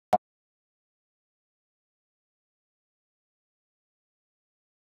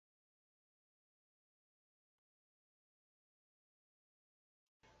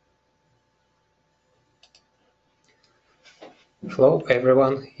Hello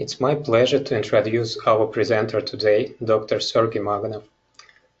everyone, it's my pleasure to introduce our presenter today, Dr. Sergey Maganov.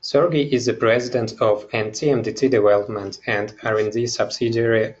 Sergey is the president of NT-MDT Development and R&D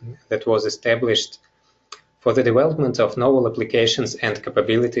subsidiary that was established for the development of novel applications and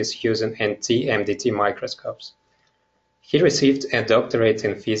capabilities using NT-MDT microscopes. He received a doctorate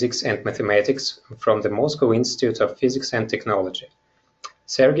in physics and mathematics from the Moscow Institute of Physics and Technology.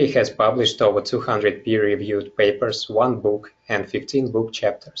 Sergey has published over 200 peer-reviewed papers, 1 book, and 15 book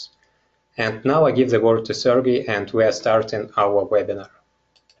chapters. And now I give the word to Sergey, and we are starting our webinar.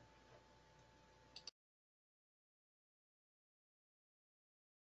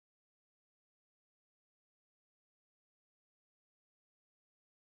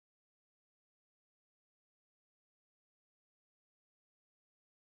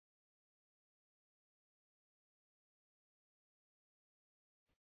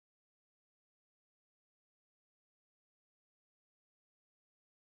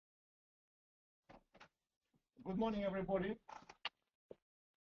 Good morning, everybody.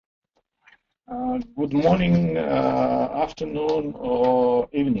 Good morning, afternoon, or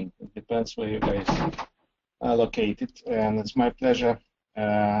evening. It depends where you guys are located. And it's my pleasure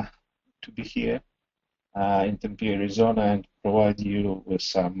to be here in Tempe, Arizona, and provide you with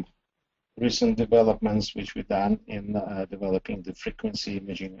some recent developments which we've done in developing the frequency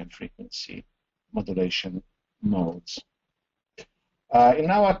imaging and frequency modulation modes.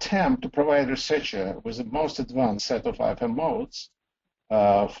 In our attempt to provide researcher with the most advanced set of AFM modes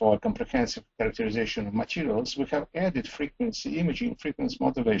for comprehensive characterization of materials, we have added frequency imaging, frequency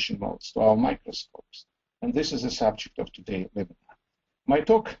modulation modes to our microscopes. And this is the subject of today's webinar. My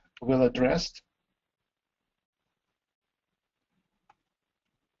talk will address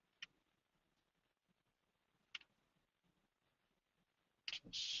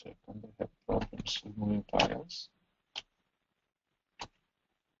just a second, I have problems with moving files.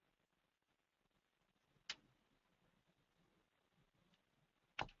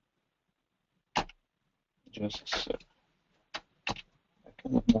 Just a sec. I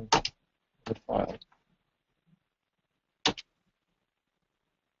cannot move the file.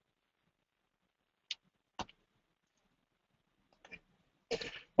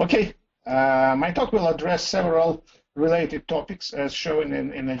 Okay, my talk will address several related topics as shown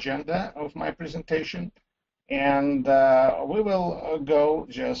in agenda of my presentation, and we will go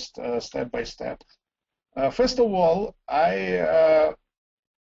just step by step. First of all, I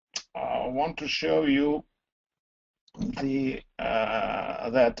want to show you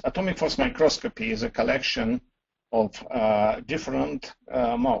that atomic force microscopy is a collection of different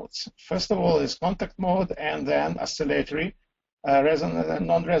modes. First of all is contact mode, and then oscillatory, resonant and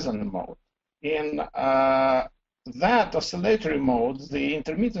non-resonant mode. In that oscillatory mode, the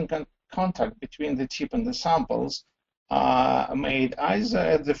intermittent contact between the tip and the samples are made either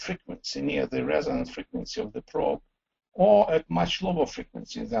at the frequency near the resonant frequency of the probe or at much lower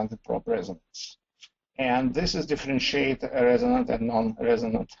frequency than the probe resonance. And this is differentiate resonant and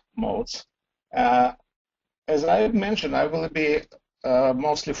non-resonant modes. As I mentioned, I will be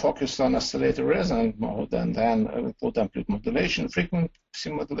mostly focused on oscillatory resonant mode, and then I will put amplitude modulation, frequency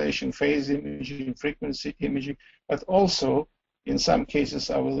modulation, phase imaging, frequency imaging, but also in some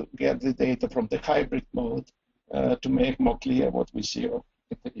cases I will get the data from the hybrid mode to make more clear what we see in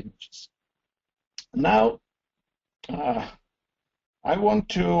the images. Now, I want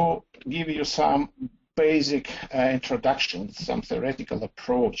to give you some basic introduction, some theoretical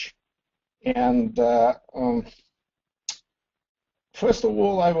approach. And first of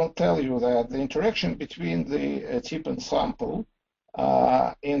all, I will tell you that the interaction between the tip and sample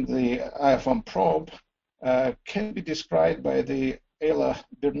in the AFM probe can be described by the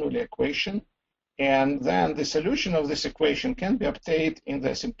Euler-Bernoulli equation, and then the solution of this equation can be obtained in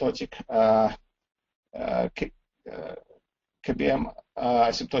the asymptotic KBM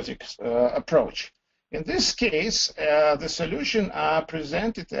asymptotic approach. In this case, the solution are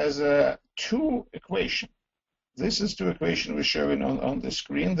presented as two equations. This is two equations we're showing on the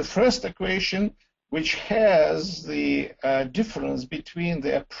screen. The first equation, which has the difference between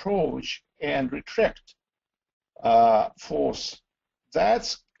the approach and retract force,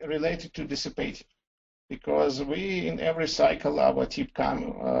 that's related to dissipative, because we, in every cycle, our tip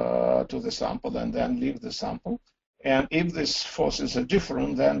come to the sample and then leave the sample. And if these forces are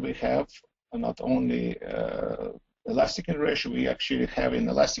different, then we have not only elastic interaction, we actually have an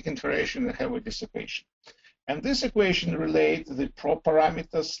elastic interaction and have a dissipation. And this equation relates the probe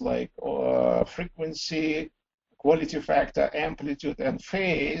parameters like frequency, quality factor, amplitude, and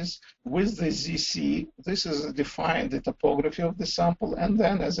phase with the ZC. This is defined the topography of the sample. And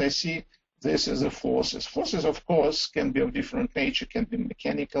then, as I see, This is the forces. Forces, of course, can be of different nature, can be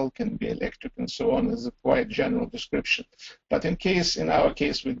mechanical, can be electric, and so on. It's a quite general description. But in our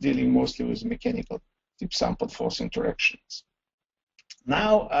case, we're dealing mostly with mechanical tip sampled force interactions.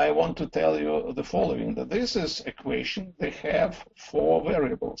 Now I want to tell you the following, that this is equation. They have 4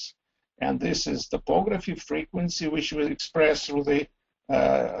 variables. And this is topography, frequency, which we express through the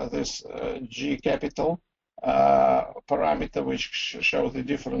this G capital parameter, which shows the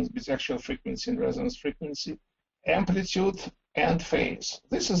difference between actual frequency and resonance frequency, amplitude, and phase.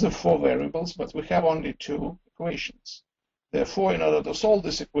 This is the 4 variables, but we have only 2 equations. Therefore, in order to solve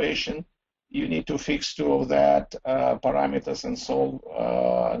this equation, you need to fix 2 of that parameters and solve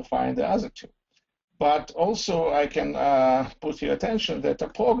and find the other 2. But also, I can put your attention that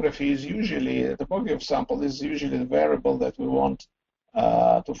topography of sample is usually the variable that we want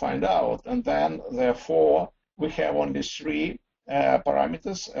to find out. And then, therefore, we have only 3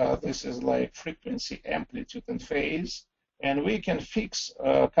 parameters. This is like frequency, amplitude, and phase. And we can fix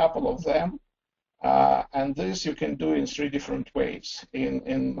a couple of them. And this you can do in 3 different ways.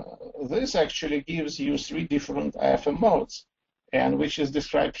 This actually gives you 3 different AFM modes, and which is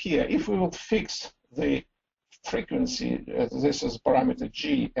described here. If we would fix the frequency, this is parameter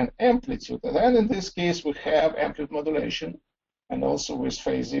G, and amplitude, then in this case we have amplitude modulation, and also with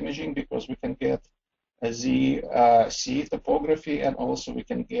phase imaging, because we can get the C topography, and also we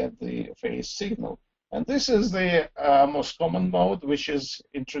can get the phase signal. And this is the most common mode, which is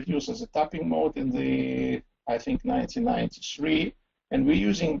introduced as a tapping mode in the, I think, 1993. And we're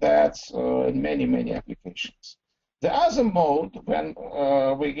using that in many, many applications. The other mode, when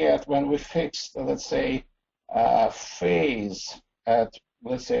we fix, let's say, phase at,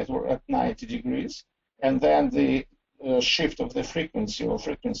 let's say, at 90 degrees, and then the shift of the frequency, or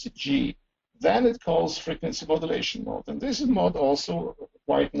frequency G, then it calls frequency modulation mode. And this is mode also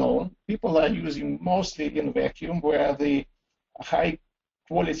quite known. People are using mostly in vacuum, where the high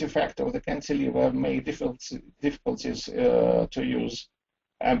quality factor of the cantilever make difficulties to use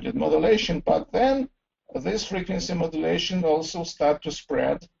amplitude modulation. But then this frequency modulation also start to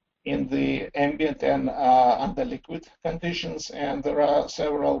spread in the ambient and under liquid conditions. And there are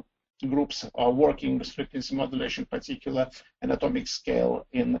several groups are working with frequency modulation, particular and atomic scale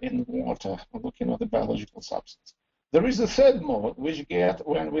in water, looking at the biological substance. There is a third mode, which get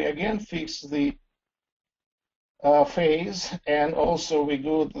when we again fix the phase, and also we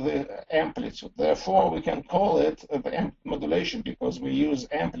do the amplitude. Therefore, we can call it the modulation, because we use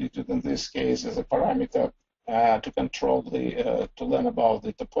amplitude in this case as a parameter to control the to learn about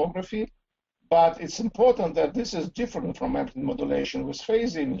the topography. But it's important that this is different from amplitude modulation with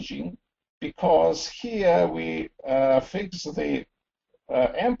phase imaging, because here we fix the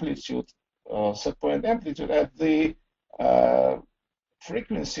amplitude, set point amplitude, at the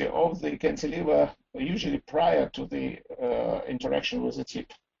frequency of the cantilever, usually prior to the interaction with the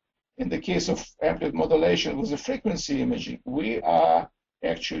tip. In the case of amplitude modulation with the frequency imaging, we are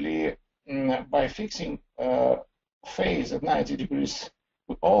actually, by fixing phase at 90 degrees,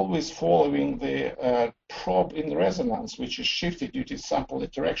 always following the probe in resonance, which is shifted due to sample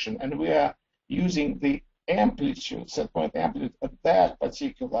interaction, and we are using the amplitude, set point amplitude, at that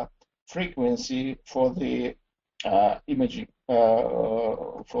particular frequency for the imaging,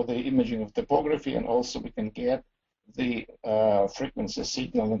 of topography, and also we can get the frequency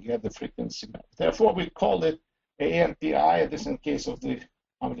signal and get the frequency map. Therefore, we call it AMPI. This in case of the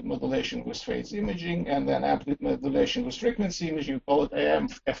amplitude modulation with phase imaging, and then amplitude modulation with frequency imaging, we call it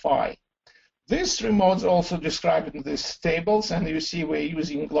AMFI. These 3 modes also described in these tables, and you see we're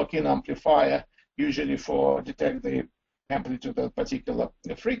using lock-in amplifier usually for detect the amplitude of particular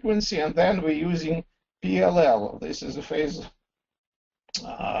frequency, and then we're using PLL. This is a phase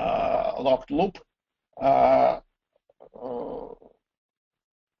locked loop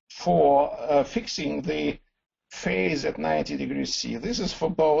for fixing the phase at 90 degrees C. This is for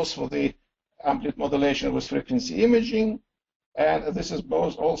both for the amplitude modulation with frequency imaging, and this is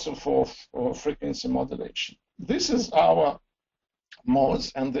both also for frequency modulation. This is our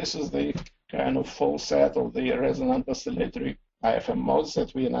modes, and this is the kind of full set of the resonant oscillatory AFM modes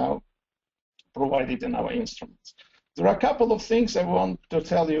that we now provided in our instruments. There are a couple of things I want to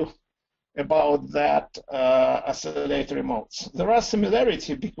tell you about that oscillatory modes. There are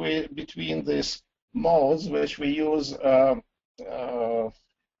similarity between these modes, which we use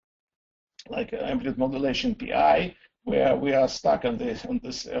like amplitude modulation PI, where we are stuck on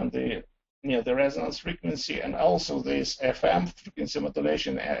the near the resonance frequency, and also this FM frequency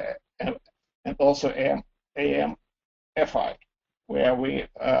modulation, and also AM FI, where we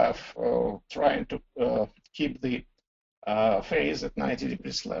are trying to keep the phase at 90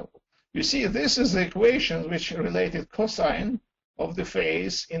 degrees level. You see, this is the equation which related cosine of the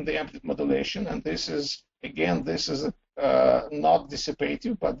phase in the amplitude modulation, and this is, again, this is not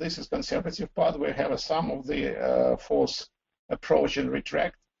dissipative, but this is conservative part where we have a sum of the force approach and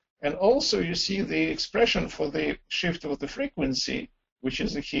retract. And also you see the expression for the shift of the frequency, which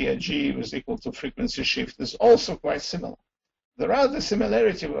is here G is equal to frequency shift, is also quite similar. There are the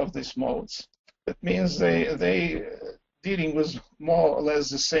similarity of these modes. That means they dealing with more or less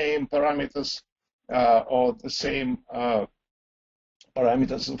the same parameters or the same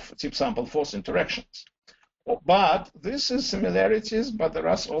parameters of tip sample force interactions. But this is similarities, but there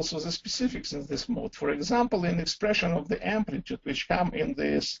are also the specifics in this mode. For example, in expression of the amplitude which come in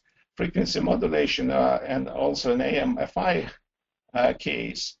this frequency modulation and also an AM-FI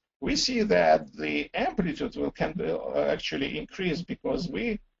case, we see that the amplitude can actually increase because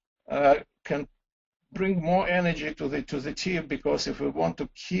we can bring more energy to the tip, because if we want to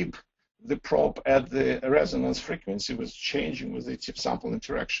keep the probe at the resonance frequency with changing with the tip sample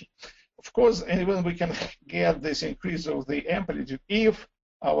interaction. Of course, even we can get this increase of the amplitude if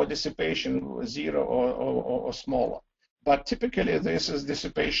our dissipation was 0 or smaller. But typically, this is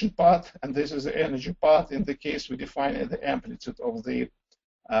dissipation part, and this is the energy part. In the case we define the amplitude of the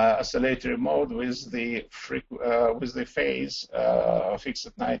oscillatory mode with the phase fixed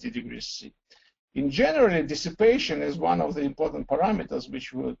at 90 degrees C. In general, dissipation is one of the important parameters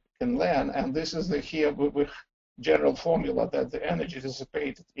which we can learn, and this is the here with general formula that the energy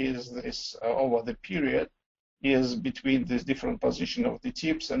dissipated is this over the period is between this different position of the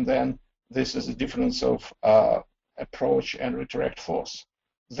tips, and then this is the difference of approach and retract force.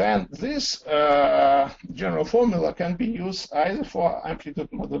 Then this general formula can be used either for amplitude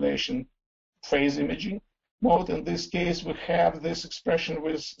modulation phase imaging mode. In this case, we have this expression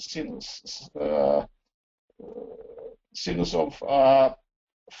with sinus of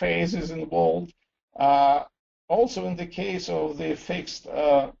phases involved. Also, in the case of the fixed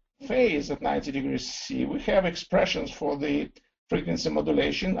phase at 90 degrees C, we have expressions for the frequency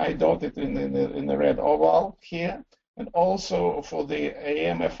modulation. I dotted in the red oval here, and also for the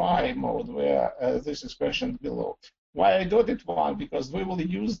AM-FI mode, where this expression below. Why I dotted one? Because we will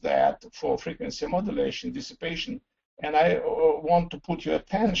use that for frequency modulation, dissipation, and I want to put your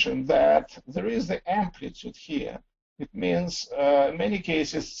attention that there is the amplitude here. It means in many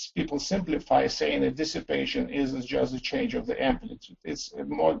cases people simplify saying that dissipation is just a change of the amplitude. It's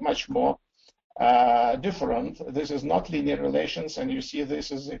much more different. This is not linear relations, and you see this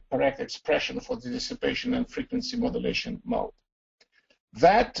is the correct expression for the dissipation and frequency modulation mode.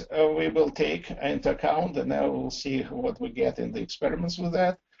 That we will take into account, and now we'll see what we get in the experiments with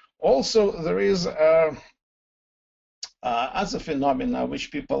that. Also, there is other phenomena which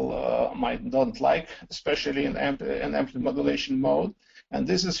people might don't like, especially in amplitude modulation mode, and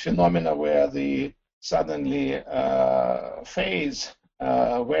this is phenomena where the suddenly phase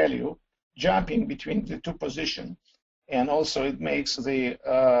value jumping between the two positions, and also it makes the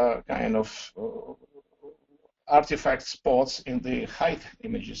kind of artifact spots in the height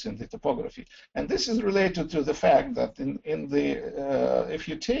images in the topography. And this is related to the fact that if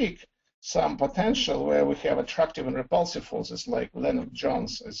you take some potential where we have attractive and repulsive forces, like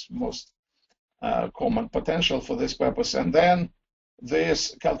Leonard-Jones is most common potential for this purpose, and then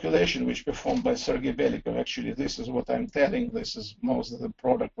this calculation which performed by Sergei Belikov, actually this is what I'm telling, this is most of the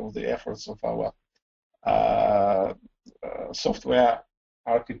product of the efforts of our software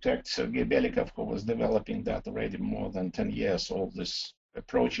architect Sergei Belikov, who was developing that already more than 10 years, all these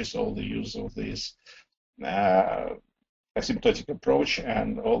approaches, all the use of this asymptotic approach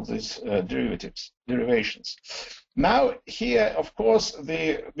and all these derivations. Now here, of course,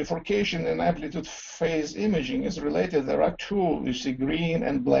 the bifurcation in amplitude phase imaging is related. There are two, you see green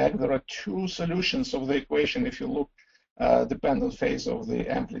and black, there are two solutions of the equation if you look dependent phase of the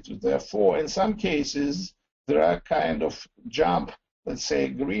amplitude. Therefore, in some cases, there are kind of jump, let's say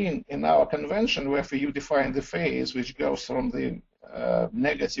green in our convention, where you define the phase which goes from the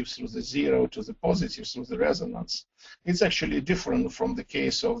negative through the 0 to the positive through the resonance. It's actually different from the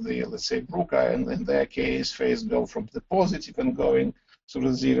case of the, let's say, Bruca, and in their case, phase go from the positive and going through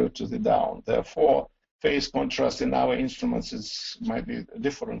the 0 to the down. Therefore, phase contrast in our instruments might be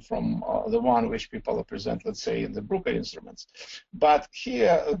different from the one which people present, let's say, in the Bruca instruments. But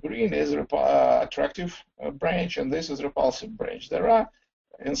here, green is attractive branch, and this is repulsive branch. There are,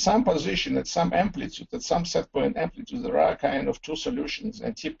 in some position, at some amplitude, at some set point amplitude, there are kind of two solutions,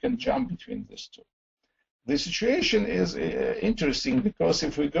 and tip can jump between these two. The situation is interesting because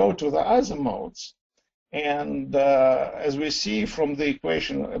if we go to the other modes, and as we see from the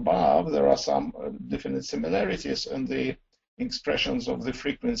equation above, there are some definite similarities in the expressions of the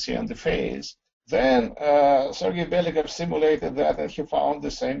frequency and the phase. Then Sergei Belikov simulated that, and he found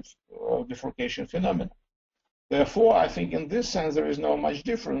the same bifurcation phenomenon. Therefore, I think in this sense there is no much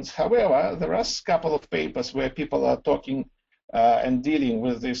difference. However, there are a couple of papers where people are talking and dealing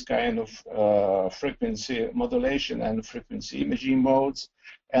with this kind of frequency modulation and frequency imaging modes,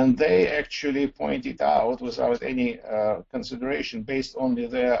 and they actually pointed out, without any consideration, based only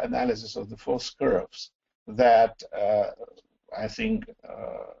their analysis of the force curves, that I think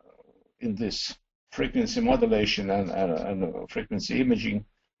in this frequency modulation and frequency imaging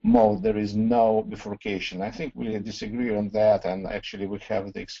mode, there is no bifurcation. I think we disagree on that, and actually we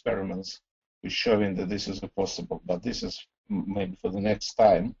have the experiments which showing that this is possible, but this is maybe for the next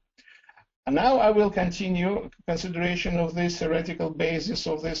time. And now I will continue consideration of this theoretical basis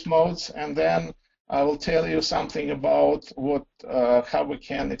of these modes, and then I will tell you something about what how we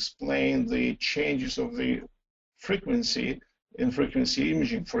can explain the changes of the frequency in frequency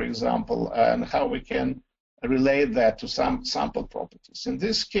imaging, for example, and how we can relate that to some sample properties. In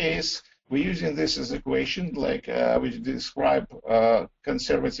this case, we're using this as equation, like we describe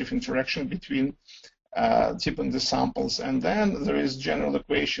conservative interaction between tip and the samples, and then there is general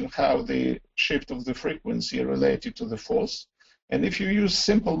equation how the shift of the frequency related to the force. And if you use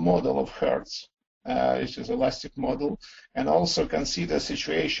simple model of Hertz, which is elastic model, and also consider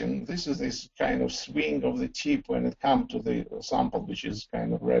situation, this is this kind of swing of the tip when it comes to the sample, which is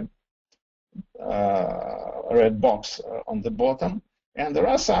kind of red box on the bottom. And there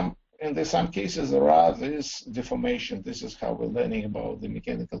are some, in some cases, there are this deformation. This is how we're learning about the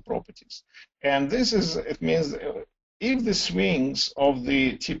mechanical properties. And this is, it means if the swings of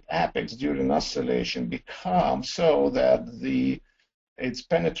the tip apex during oscillation become so that it's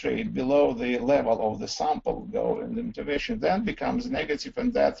penetrate below the level of the sample go in the motivation, then becomes negative,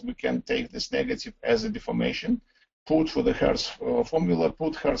 and that we can take this negative as a deformation, put for the Hertz formula,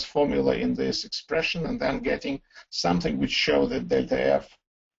 put Hertz formula in this expression, and then getting something which show that delta F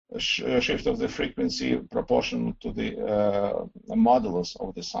shift of the frequency proportional to the modulus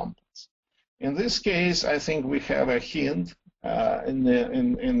of the samples. In this case, I think we have a hint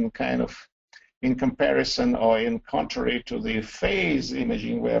in comparison or in contrary to the phase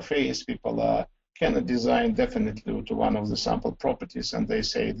imaging, where phase people cannot design definitely to one of the sample properties, and they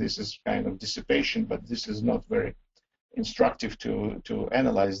say this is kind of dissipation, but this is not very instructive to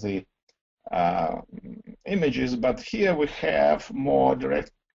analyze the images. But here we have more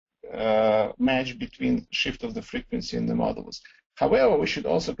direct match between shift of the frequency and the modulus. However, we should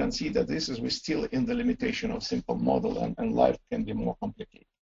also consider we're still in the limitation of simple model, and life can be more complicated.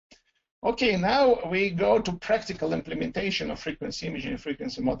 Okay, now we go to practical implementation of frequency imaging and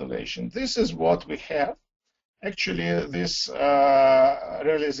frequency modulation. This is what we have. Actually, this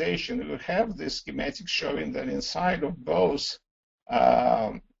realization, we have this schematic showing that inside of both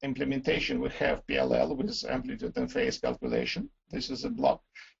implementation, we have PLL with amplitude and phase calculation. This is a block.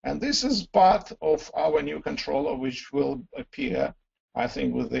 And this is part of our new controller, which will appear, I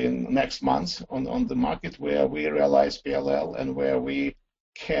think, within next month on the market, where we realize PLL and where we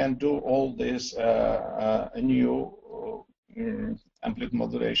can do all this new amplitude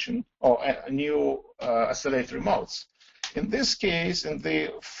modulation or new oscillatory modes. In this case, in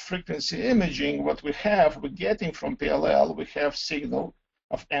the frequency imaging, what we're getting from PLL, we have signal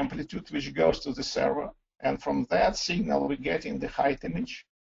of amplitude which goes to the server, and from that signal we're getting the height image.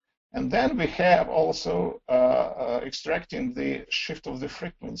 And then we have also extracting the shift of the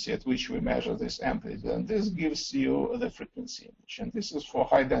frequency at which we measure this amplitude, and this gives you the frequency image. And this is for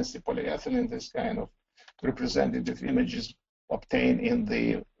high density polyethylene. This kind of representative images obtained in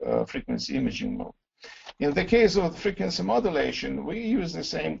the frequency imaging mode. In the case of frequency modulation, we use the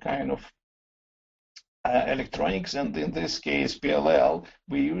same kind of electronics, and in this case PLL,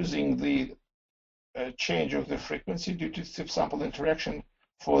 we're using the change of the frequency due to tip-sample interaction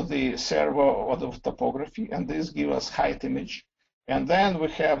for the servo or the topography, and this gives us height image. And then we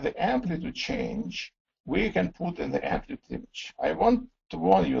have the amplitude change. We can put in the amplitude image. I want to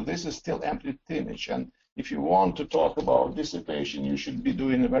warn you, this is still amplitude image, and if you want to talk about dissipation, you should be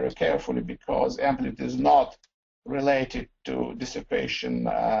doing it very carefully, because amplitude is not related to dissipation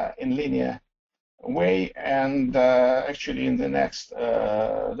in linear way. And actually, in the next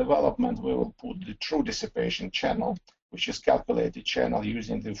development, we will put the true dissipation channel, which is calculated channel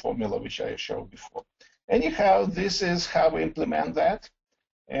using the formula which I showed before. Anyhow, this is how we implement that,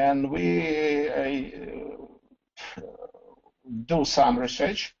 and we do some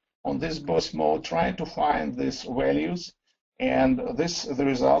research on this both mode, trying to find these values, and the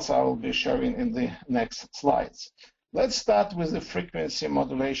results I will be showing in the next slides. Let's start with the frequency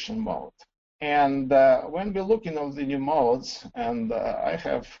modulation mode. And when we're looking at the new modes, and I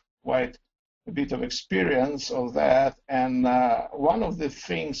have quite a bit of experience of that, and one of the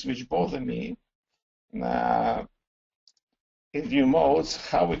things which bother me in new modes,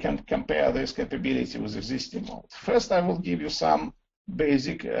 how we can compare this capability with existing modes. First, I will give you some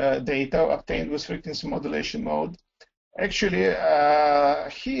basic data obtained with frequency modulation mode. Actually,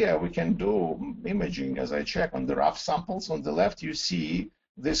 here we can do imaging as I check on the rough samples. On the left, you see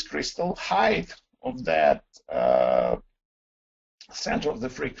this crystal. Height of that center of the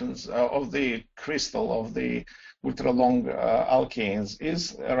frequency of the crystal of the ultra-long alkanes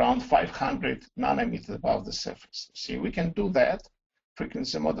is around 500 nanometers above the surface. See, we can do that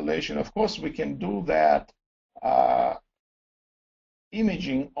frequency modulation. Of course, we can do that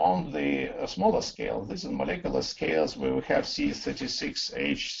imaging on the smaller scale. This is molecular scales where we have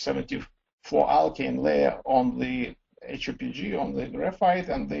C36H74 alkane layer on the HOPG, on the graphite,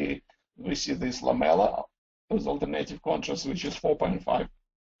 and we see this lamella with alternative contrast, which is 4.5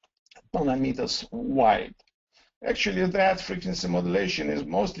 nanometers wide. Actually, that frequency modulation is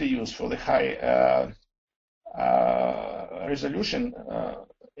mostly used for the high resolution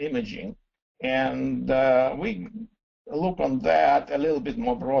imaging, and we look on that a little bit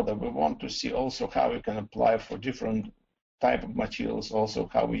more broader. We want to see also how we can apply for different type of materials, also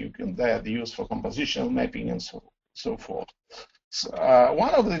how you can use for compositional mapping and so forth. So,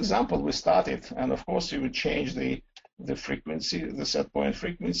 one of the examples we started, and of course you would change the frequency, the set point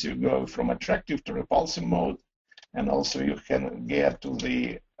frequency. You go from attractive to repulsive mode, and also you can get to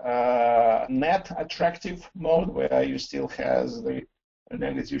the net attractive mode where you still has the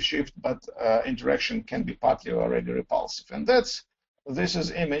negative shift, but interaction can be partly already repulsive. And this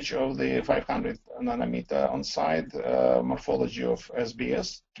is image of the 500 nanometer on-site morphology of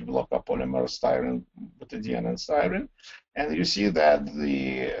SBS, triple polymer styrene, butadiene, and styrene. And you see that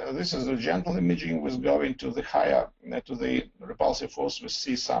this is a gentle imaging with going to the higher, to the repulsive force. We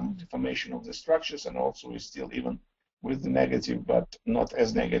see some deformation of the structures, and also we still even with the negative, but not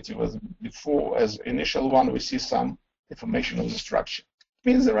as negative as before, as initial one, we see some deformation of the structure. It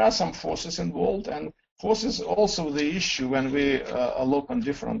means there are some forces involved, and forces also the issue when we look on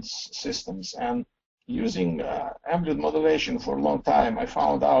different systems. And using amplitude modulation for a long time, I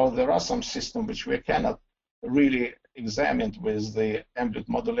found out there are some systems which we cannot really examine with the amplitude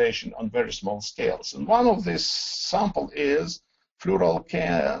modulation on very small scales. And one of these samples is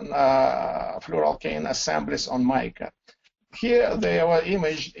fluoralkane assemblies on mica. Here they were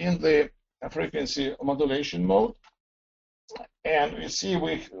imaged in the frequency modulation mode. And we see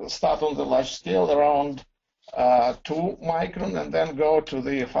we start on the large scale around 2 micron and then go to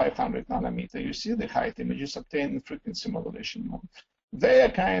the 500 nanometer. You see the height images obtained in frequency modulation mode. They are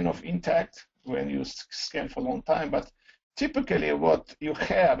kind of intact when you scan for a long time, but typically what you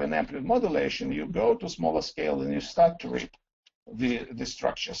have in amplitude modulation, you go to smaller scale and you start to read the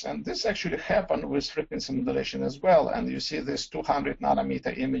structures. And this actually happened with frequency modulation as well. And you see this 200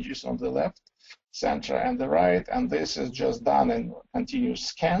 nanometer images on the left, center, and the right. And this is just done in continuous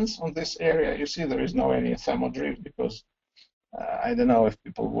scans on this area. You see there is no any thermodrift because I don't know if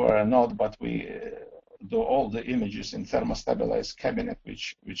people were or not, but we do all the images in thermostabilized cabinet,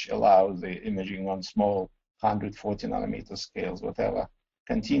 which allows the imaging on small 140 nanometer scales, whatever,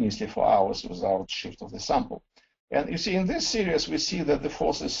 continuously for hours without shift of the sample. And you see in this series, we see that the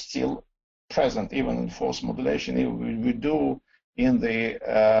force is still present, even in force modulation, even we do in the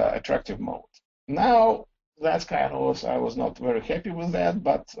attractive mode. Now, that's kind of, I was not very happy with that,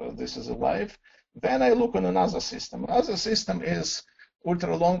 but this is alive. Then I look on another system. Another system is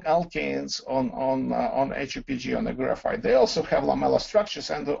ultra-long alkanes on HOPG, on the graphite. They also have lamellar structures,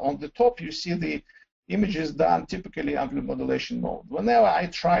 and on the top you see the images done typically amplitude modulation mode. Whenever I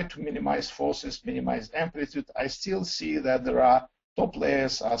try to minimize forces, minimize amplitude, I still see that there are top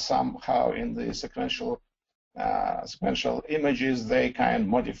layers are somehow in the sequential images, they kind of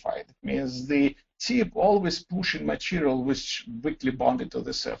modified. It means the tip always pushing material which weakly bonded to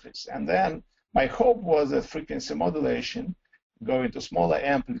the surface. And then my hope was that frequency modulation going to smaller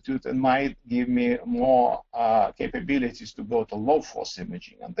amplitude and might give me more capabilities to go to low force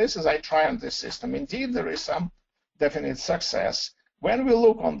imaging. And this is I try on this system. Indeed, there is some definite success. When we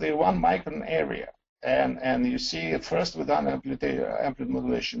look on the 1 micron area, and you see first with amplitude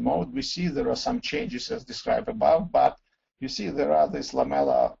modulation mode, we see there are some changes as described above, but you see there are these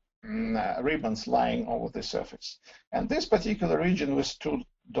lamellar ribbons lying over the surface. And this particular region with 2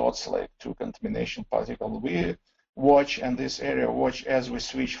 dots, like 2 contamination particles, we watch, and this area watch as we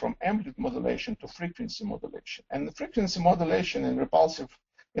switch from amplitude modulation to frequency modulation. And the frequency modulation in repulsive,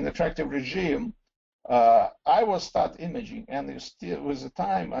 in attractive regime I will start imaging, and still with the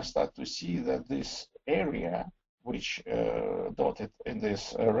time I start to see that this area, which dotted in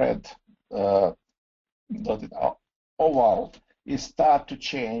this red dotted oval, is start to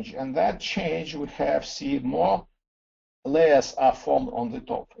change, and that change we have seen more layers are formed on the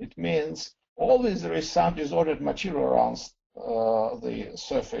top. It means always there is some disordered material around the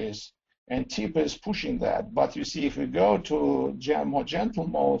surface, and TIP is pushing that. But you see, if we go to more gentle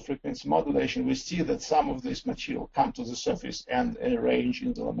mode, frequency modulation, we see that some of this material come to the surface and arrange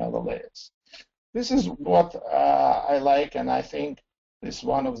in the lamellar layers. This is what I like, and I think this is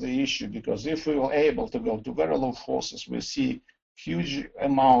one of the issues, because if we were able to go to very low forces, we see huge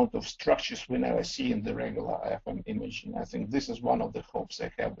amount of structures we never see in the regular AFM imaging. I think this is one of the hopes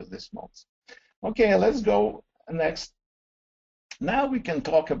I have with this modes. Okay, let's go next. Now we can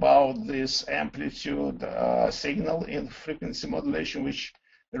talk about this amplitude signal in frequency modulation, which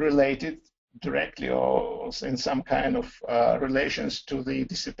related directly or in some kind of relations to the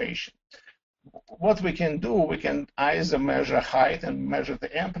dissipation. What we can do, we can either measure height and measure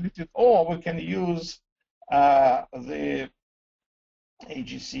the amplitude, or we can use the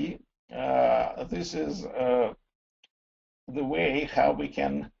AGC. This is the way how we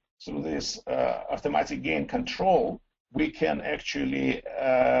can, through this automatic gain control, we can actually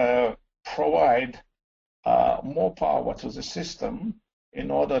provide more power to the system in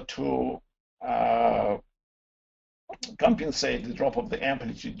order to compensate the drop of the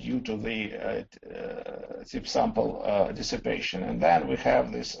amplitude due to the tip sample dissipation. And then we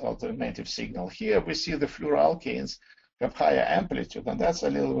have this alternative signal. Here we see the fluoroalkanes have higher amplitude, and that's a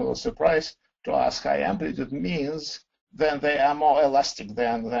little bit of a surprise to us. High amplitude means then they are more elastic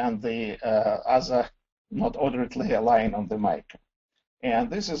than the other not ordered layer line on the mic. And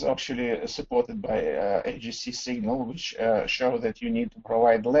this is actually supported by AGC signal, which show that you need to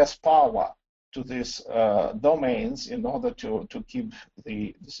provide less power to these domains in order to keep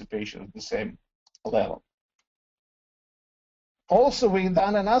the dissipation at the same level. Also, we've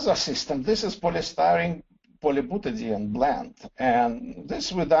done another system. This is polystyrene polybutadiene blend, and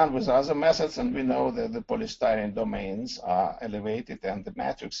this we've done with other methods, and we know that the polystyrene domains are elevated and the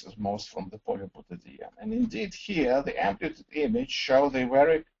matrix is most from the polybutadiene. And indeed here the amplitude image show the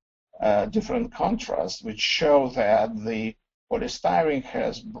very different contrast, which show that the polystyrene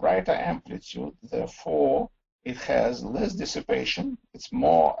has brighter amplitude, therefore it has less dissipation, it's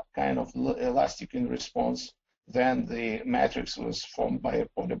more kind of elastic in response than the matrix was formed by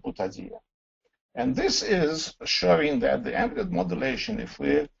polybutadiene. And this is showing that the amplitude modulation, if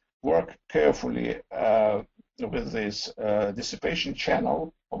we work carefully with this dissipation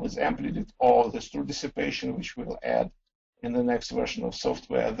channel, or with amplitude, or this true dissipation, which we'll add in the next version of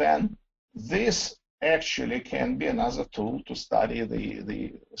software, then this actually can be another tool to study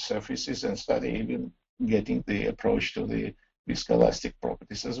the surfaces and study even getting the approach to the viscoelastic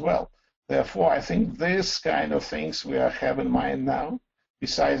properties as well. Therefore, I think this kind of things we have in mind now.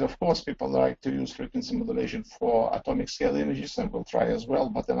 Besides, of course, people like to use frequency modulation for atomic scale images, and we'll try as well,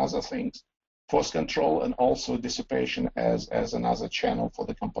 but in other things, force control and also dissipation as another channel for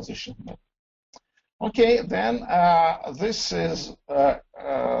the composition. Okay, then this is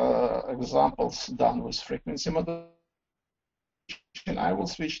examples done with frequency modulation. I will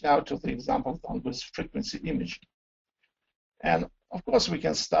switch now to the example done with frequency imaging. And of course, we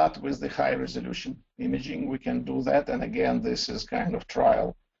can start with the high resolution imaging. We can do that. And again, this is kind of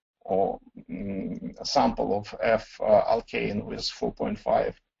trial or a sample of F alkane with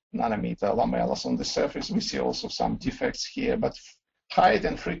 4.5 nanometer lamellas on the surface. We see also some defects here, but height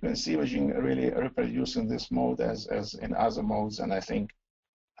and frequency imaging really reproduce in this mode as in other modes. And I think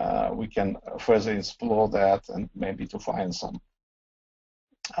we can further explore that and maybe to find some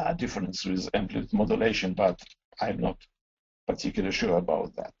difference with amplitude modulation, but I'm not particularly sure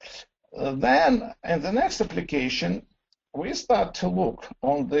about that. Then in the next application, we start to look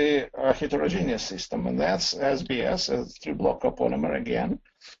on the heterogeneous system, and that's SBS, as 3-block copolymer again.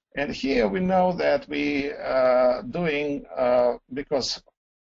 And here we know that we are doing, because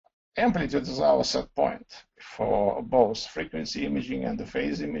amplitude is our set point for both frequency imaging and the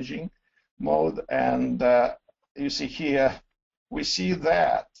phase imaging mode. And you see here, we see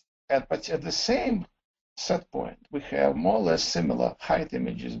that at the same set point, we have more or less similar height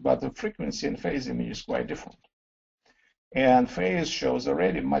images, but the frequency and phase image is quite different. And phase shows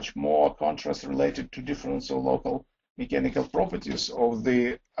already much more contrast related to difference of local mechanical properties of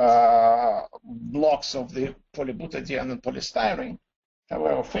the blocks of the polybutadiene and polystyrene.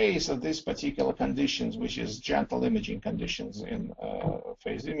 However, phase of these particular conditions, which is gentle imaging conditions in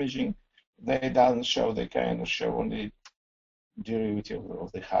phase imaging, they don't show, they kind of show only derivative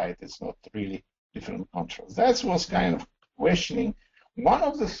of the height. It's not really different contrast. That was kind of questioning. One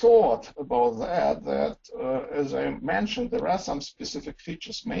of the thought about that, as I mentioned, there are some specific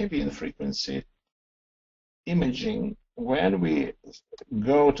features, maybe in frequency imaging, when we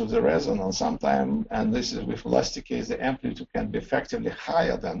go to the resonance sometime, and this is with elastic case, the amplitude can be effectively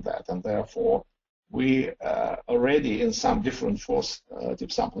higher than that, and therefore we already in some different force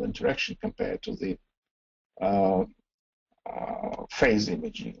tip sample interaction compared to the phase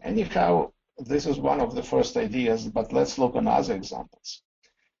imaging. Anyhow, this is one of the first ideas, but let's look on other examples.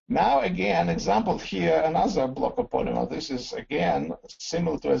 Now, again, example here, another block of polymer. This is, again,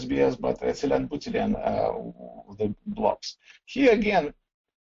 similar to SBS, but ethylene, butylene, the blocks. Here, again,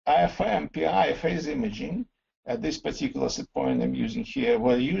 AFM, PI, phase imaging, at this particular set point I'm using here,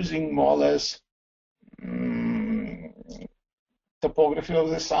 we're using more or less topography of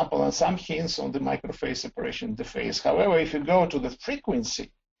the sample and some hints on the microphase separation in the phase. However, if you go to the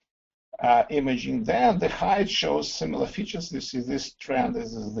frequency imaging, then the height shows similar features. This is this trend,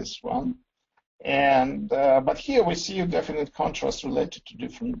 this is this one. And but here we see a definite contrast related to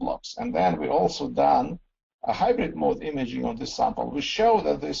different blocks. And then we also done a hybrid mode imaging on this sample. We show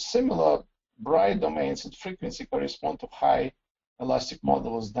that the similar bright domains at frequency correspond to high elastic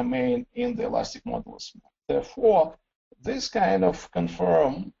modulus domain in the elastic modulus. Therefore, this kind of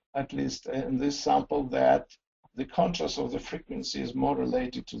confirm, at least in this sample, that the contrast of the frequency is more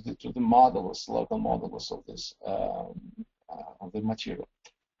related to the modulus, local modulus of this of the material.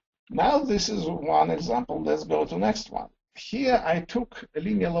 Now this is one example. Let's go to next one. Here I took a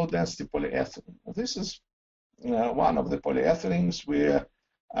linear low density polyethylene. This is one of the polyethylenes where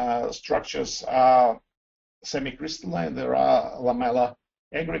structures are semi-crystalline. There are lamella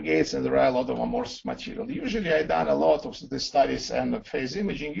aggregates, and there are a lot of amorphous material. Usually I've done a lot of the studies and phase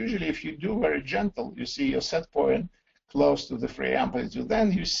imaging. Usually if you do very gentle, you see your set point close to the free amplitude,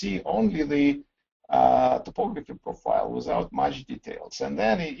 then you see only the topography profile without much details. And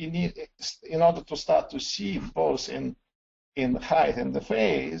then you need, in order to start to see both in height and the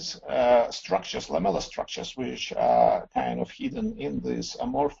phase, structures, lamella structures, which are kind of hidden in this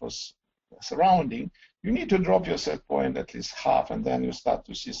amorphous surrounding, you need to drop your set point at least half, and then you start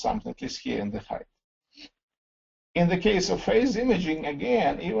to see something, at least here in the height. In the case of phase imaging,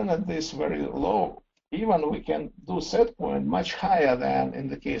 again, even at this very low, even we can do set point much higher than in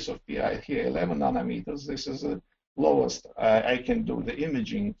the case of PI. Here, 11 nanometers, this is the lowest I can do the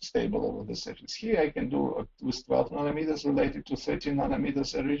imaging stable over the surface. Here I can do with 12 nanometers related to 13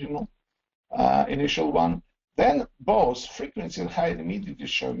 nanometers original initial one. Then both frequency and height immediately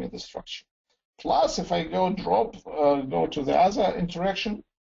show me the structure. Plus, if I go go to the other interaction,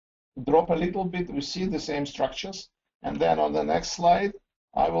 drop a little bit, we see the same structures. And then on the next slide,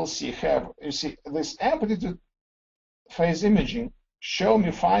 I will see you see this amplitude phase imaging show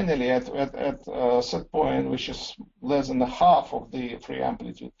me finally at set point, which is less than a half of the free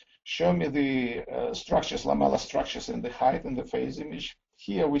amplitude, show me the structures, lamella structures in the height and the phase image.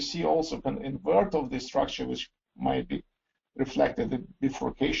 Here we see also an invert of the structure, which might be reflected the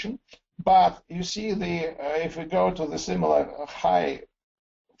bifurcation. But you see the if we go to the similar high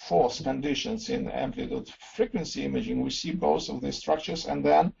force conditions in amplitude frequency imaging, we see both of the structures. And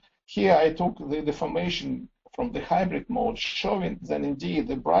then here I took the deformation from the hybrid mode, showing that indeed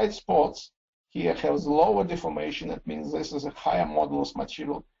the bright spots here have lower deformation. That means this is a higher modulus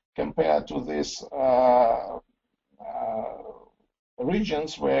material compared to this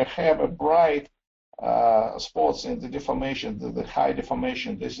regions where I have a bright spots in the deformation, the high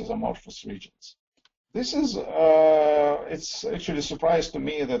deformation. This is amorphous regions. This is, it's actually a surprise to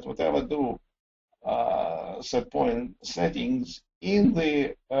me that whatever do set point settings in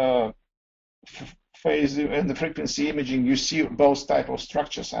the phase and the frequency imaging, you see both type of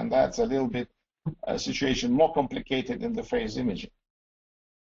structures, and that's a little bit situation more complicated in the phase imaging.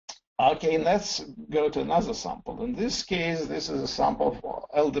 Okay, let's go to another sample. In this case, this is a sample for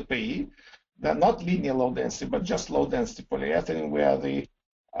LDPE. They're not linear low density, but just low density polyethylene, where the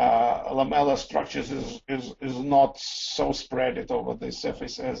lamella structures is not so spread it over the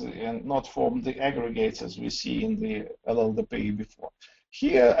surface as and not form the aggregates as we see in the LLDPE before.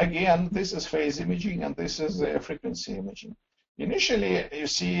 Here again, this is phase imaging and this is frequency imaging. Initially, you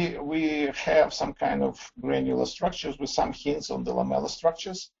see we have some kind of granular structures with some hints on the lamella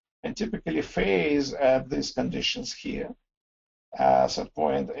structures, and typically phase at these conditions here. Set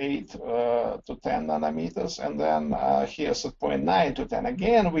point 8 to 10 nanometers, and then here set point 9 to 10.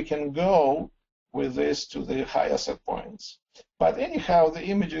 Again, we can go with this to the higher set points. But anyhow, the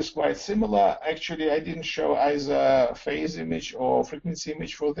image is quite similar. Actually, I didn't show either phase image or frequency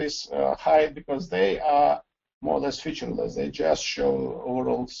image for this height because they are more or less featureless. They just show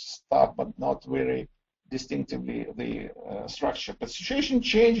overall stuff, but not very distinctively the structure. But situation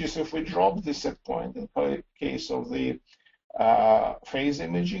changes if we drop the set point. In the case of the phase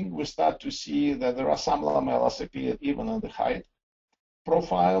imaging, we start to see that there are some lamellas appear even in the height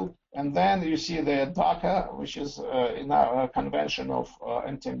profile. And then you see the darker, which is in our convention of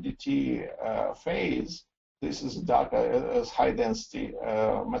NT-MDT phase. This is darker as high density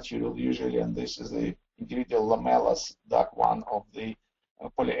material usually, and this is the individual lamellas, dark one of the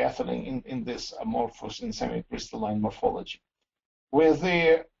polyethylene in this amorphous and semi-crystalline morphology. With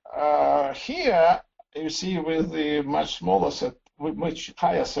the here you see with the much smaller set, with much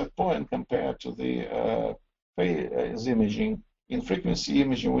higher set point compared to the phase imaging. In frequency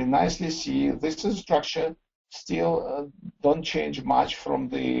imaging, we nicely see this is structure still don't change much from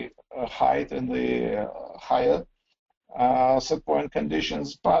the height and the higher set point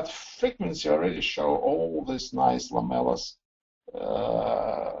conditions, but frequency already show all these nice lamellas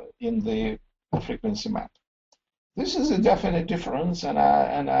in the frequency map. This is a definite difference, and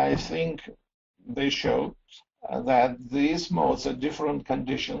I think they show that these modes at different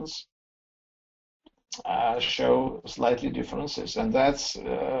conditions show slightly differences, and that's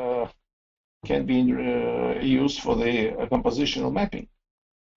can be used for the compositional mapping.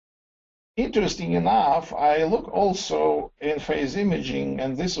 Interesting enough, I look also in phase imaging,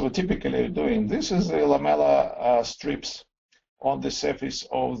 and this is what typically doing. This is the lamella strips on the surface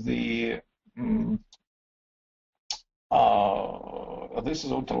of the this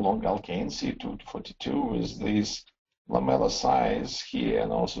is ultra-long alkane C242 with this lamella size here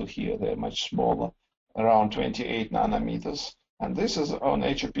and also here. They're much smaller, around 28 nanometers. And this is on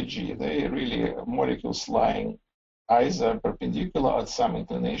HOPG. They really molecules lying either perpendicular at some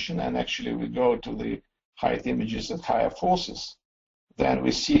inclination, and actually we go to the height images at higher forces. Then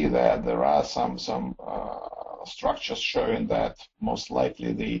we see that there are some structures showing that most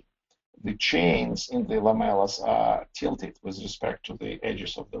likely the chains in the lamellas are tilted with respect to the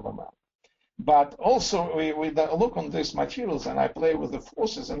edges of the lamella. But also we look on these materials and I play with the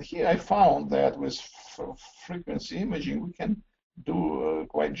forces, and here I found that with frequency imaging we can do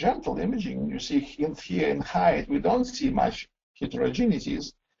quite gentle imaging. You see here in height we don't see much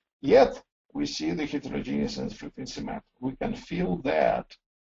heterogeneities, yet we see the heterogeneous in the frequency map. We can feel that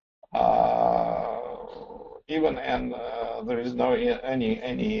even and there is no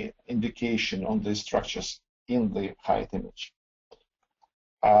any indication on the structures in the height image.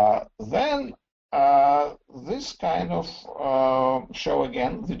 Then this kind of show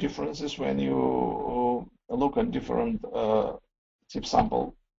again the differences when you look at different tip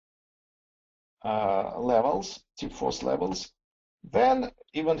sample levels, tip force levels. Then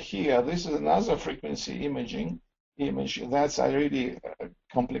even here, this is another frequency image that's really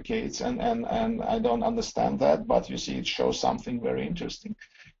complicates, and I don't understand that, but you see it shows something very interesting.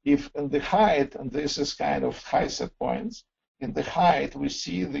 If in the height, and this is kind of high set points, in the height we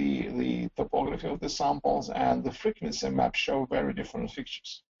see the topography of the samples, and the frequency map show very different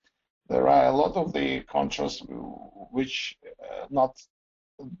features. There are a lot of the contrasts which not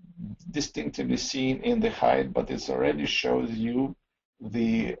distinctively seen in the height, but it already shows you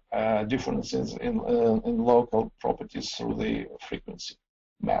the differences in local properties through the frequency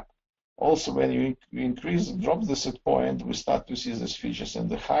map. Also, when you drop the set point, we start to see these features in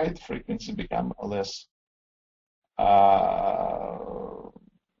the height frequency become less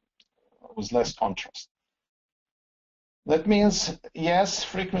with less contrast. That means, yes,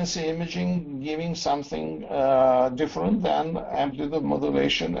 frequency imaging giving something different than amplitude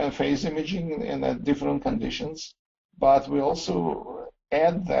modulation and phase imaging in different conditions, but we also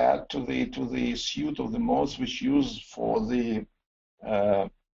add that to the suite of the modes which use for the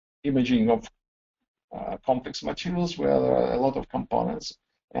imaging of complex materials where there are a lot of components.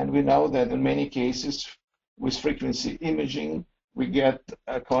 And we know that in many cases with frequency imaging we get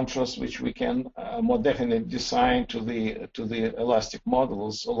a contrast which we can more definitely design to the elastic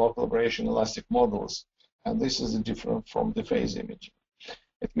models, or local aberration elastic models, and this is different from the phase imaging.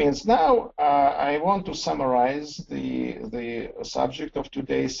 It means now I want to summarize the subject of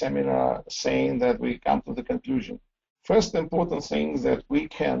today's seminar, saying that we come to the conclusion. First important thing is that we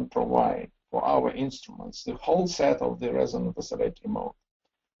can provide for our instruments the whole set of the resonant oscillatory mode.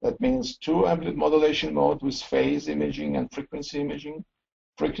 That means 2 amplitude modulation mode with phase imaging and frequency imaging,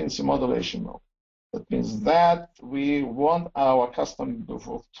 frequency modulation mode. That means that we want our customer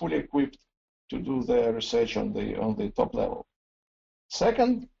fully equipped to do the research on the top level.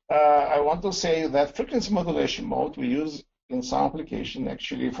 Second, I want to say that frequency modulation mode we use in some application.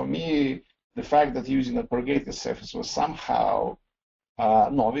 Actually, for me, the fact that using a corrugated surface was somehow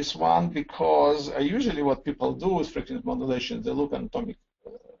novice one, because usually what people do with frequency modulation, they look at atomic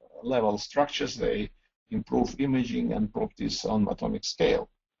level structures, they improve imaging and prove this on atomic scale.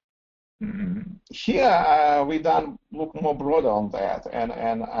 Here we don't look more broader on that,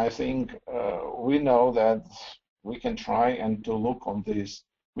 and I think we know that we can try and to look on these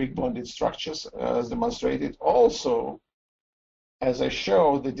weak bonded structures as demonstrated. Also, as I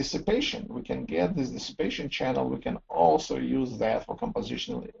show the dissipation, we can get this dissipation channel. We can also use that for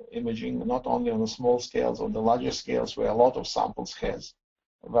compositional imaging, not only on the small scales, on the larger scales where a lot of samples has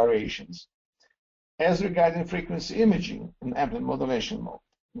variations. As regarding frequency imaging in ambient modulation mode,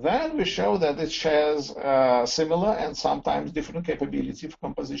 then we show that it shares similar and sometimes different capability for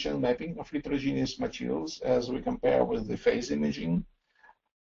composition mapping of heterogeneous materials as we compare with the phase imaging.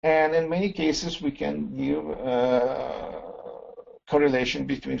 And in many cases, we can give correlation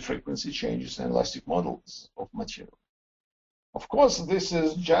between frequency changes and elastic models of material. Of course, this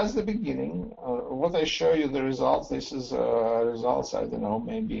is just the beginning. What I show you, the results, this is results, I don't know,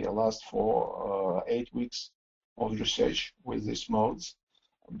 maybe last for 8 weeks of research with these modes.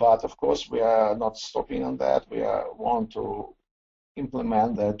 But of course, we are not stopping on that. We want to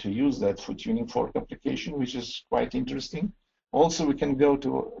implement that, to use that for tuning fork application, which is quite interesting. Also, we can go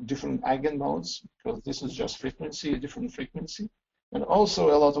to different eigenmodes, because this is just frequency, a different frequency. And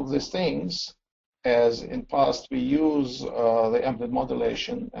also a lot of these things, as in past, we use the ambient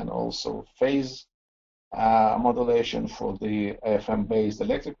modulation and also phase modulation for the AFM-based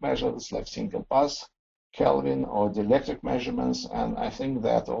electric measures like single pass Kelvin or the electric measurements, and I think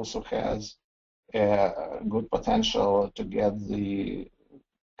that also has a good potential to get the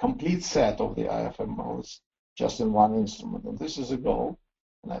complete set of the AFM modes just in one instrument. And this is a goal,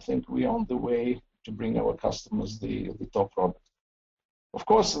 and I think we are on the way to bring our customers the top product. Of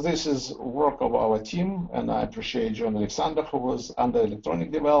course, this is work of our team, and I appreciate John Alexander, who was under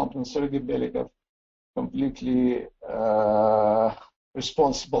electronic development, Sergei Belikov, completely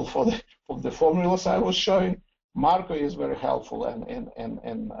responsible for the formulas I was showing. Marco is very helpful in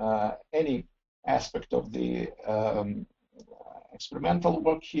any aspect of the experimental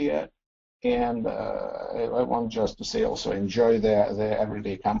work here. And I want just to say also enjoy their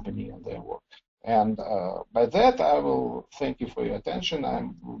everyday company and their work. And by that, I will thank you for your attention. I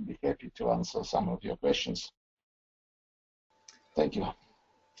will be happy to answer some of your questions. Thank you.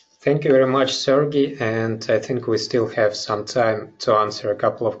 Thank you very much, Sergey. And I think we still have some time to answer a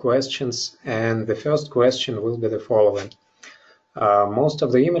couple of questions. And the first question will be the following. Most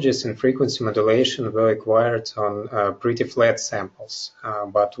of the images in frequency modulation were acquired on pretty flat samples.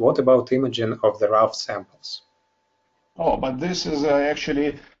 But what about imaging of the rough samples? Oh, but this is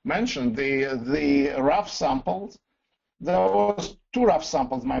actually mentioned, the rough samples. There was 2 rough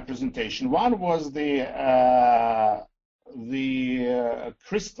samples in my presentation. One was the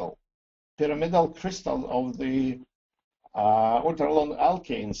crystal, pyramidal crystal of the ultra-long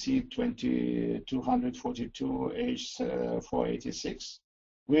alkane C2242H486,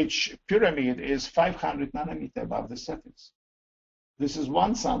 which pyramid is 500 nanometer above the surface. This is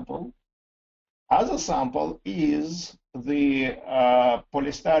one sample. Other sample is the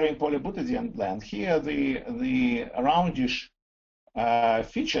polystyrene polybutadiene blend. Here, the roundish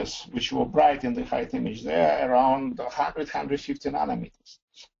features, which were bright in the height image, they're around 100-150 nanometers.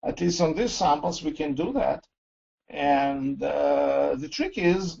 At least on these samples, we can do that. And the trick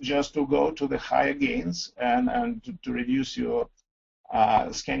is just to go to the higher gains and to reduce your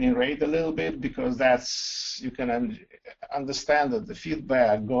scanning rate a little bit, because that's, you can understand that the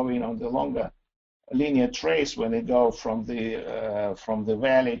feedback going on the longer linear trace when they go from the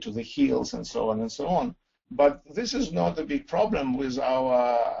valley to the hills and so on and so on. But this is not a big problem with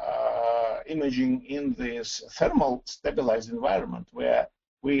our imaging in this thermal stabilized environment, where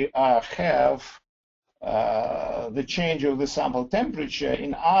we have the change of the sample temperature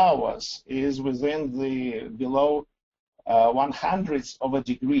in hours is within the below 1/100th of a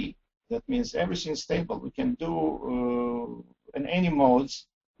degree. That means everything's stable. We can do in any modes.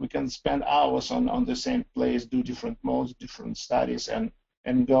 We can spend hours on the same place, do different modes, different studies, and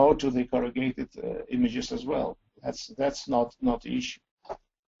go to the corrugated images as well. That's not the issue.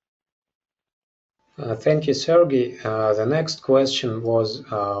 Thank you, Sergey. The next question was,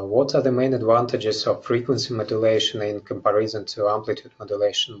 what are the main advantages of frequency modulation in comparison to amplitude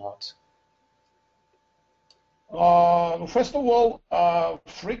modulation modes? First of all,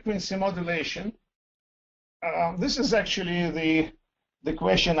 frequency modulation. This is actually the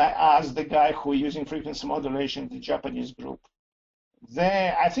question I asked the guy who is using frequency modulation, the Japanese group.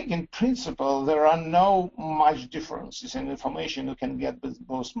 I think in principle, there are no much differences in information you can get with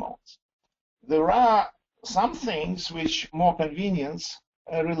both modes. There are some things which more convenience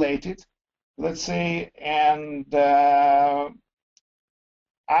related, let's say, and I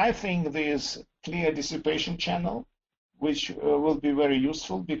think this clear dissipation channel, which will be very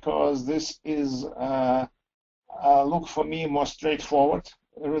useful because this is, look for me, more straightforward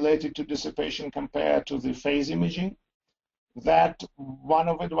related to dissipation compared to the phase imaging. That one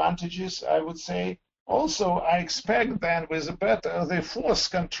of advantages, I would say. Also, I expect that with a better, the force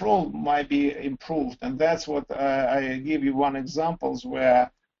control might be improved, and that's what I give you one examples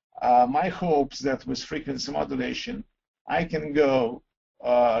where my hopes that with frequency modulation, I can go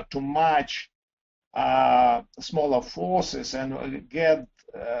to much smaller forces and get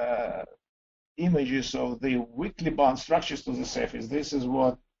images of the weakly bound structures to the surface. This is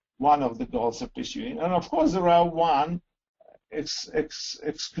what one of the goals of pursuing. And of course, there are one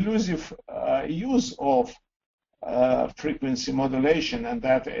exclusive use of frequency modulation, and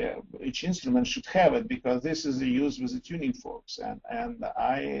that each instrument should have it, because this is the use with the tuning forks, and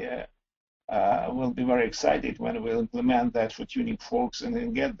I will be very excited when we'll implement that for tuning forks and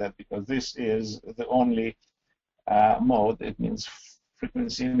then get that, because this is the only mode, it means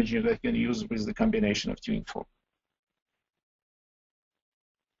frequency imaging, that can use with the combination of tuning fork.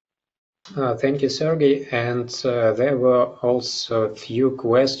 Thank you, Sergey. And there were also a few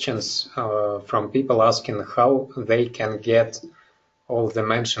questions from people asking how they can get all the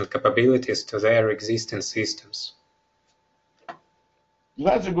mentioned capabilities to their existing systems.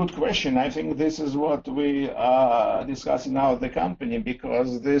 That's a good question. I think this is what we are discussing now at the company,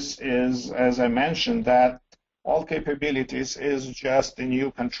 because this is, as I mentioned, that all capabilities is just a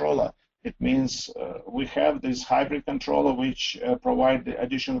new controller. It means we have this hybrid controller which provide the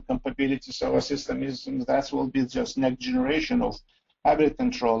additional capabilities to our system. That will be just next generation of hybrid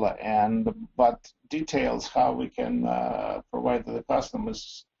controller, but details how we can provide to the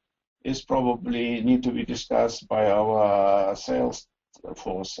customers is probably need to be discussed by our sales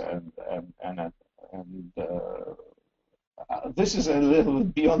force, and this is a little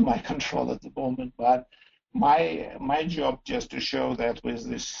bit beyond my control at the moment, but my job just to show that with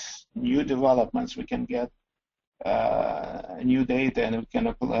this new developments we can get new data and we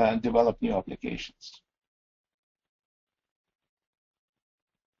can develop new applications.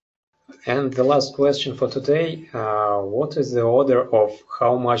 And the last question for today, what is the order of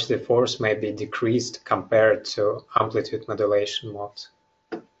how much the force may be decreased compared to amplitude modulation mode?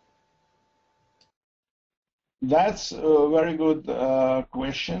 That's a very good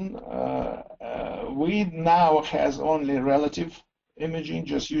question. We now has only relative imaging,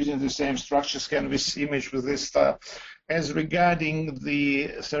 just using the same structure scan with image with this stuff. As regarding the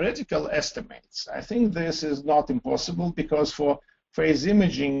theoretical estimates, I think this is not impossible, because for phase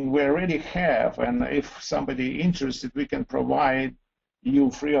imaging we already have, and if somebody interested, we can provide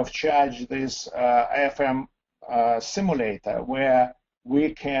you free of charge this AFM simulator, where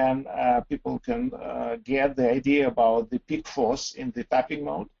we can people can get the idea about the peak force in the tapping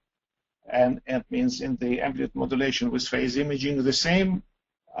mode, and it means in the amplitude modulation with phase imaging, the same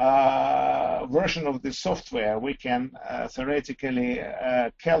version of the software, we can theoretically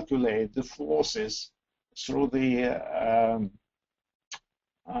calculate the forces through the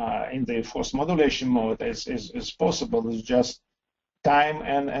in the force modulation mode is possible. It's just time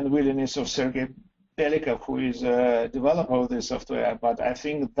and willingness of Sergey Belikov, who is a developer of this software, but I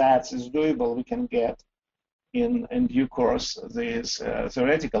think that is doable. We can get in due course these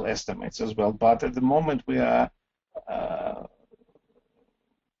theoretical estimates as well. But at the moment we are,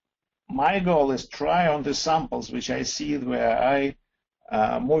 my goal is try on the samples which I see where I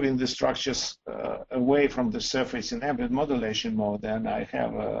moving the structures away from the surface in amplitude modulation mode, and I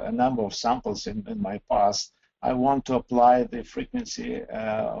have a number of samples in my past. I want to apply the frequency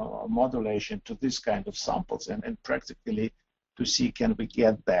modulation to this kind of samples and practically to see can we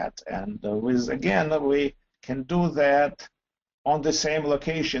get that. And with, again, we can do that on the same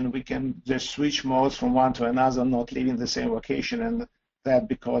location. We can just switch modes from one to another, not leaving the same location, and that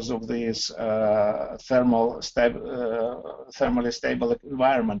because of this thermally stable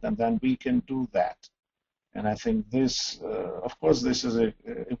environment, and then we can do that. And I think this, of course, this is an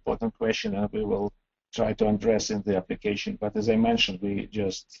important question, and we will try to address in the application. But as I mentioned, we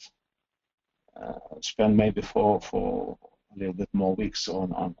just spend maybe for a little bit more weeks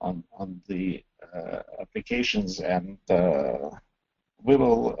on the applications, and we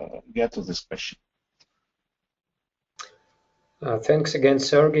will get to this question. Thanks again,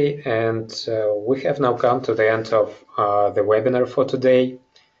 Sergey, and we have now come to the end of the webinar for today.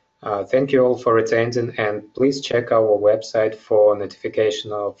 Thank you all for attending, and please check our website for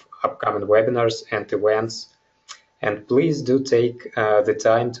notification of upcoming webinars and events. And please do take the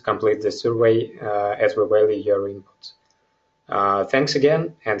time to complete the survey as we value your input. Thanks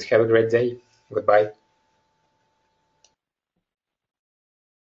again and have a great day. Goodbye.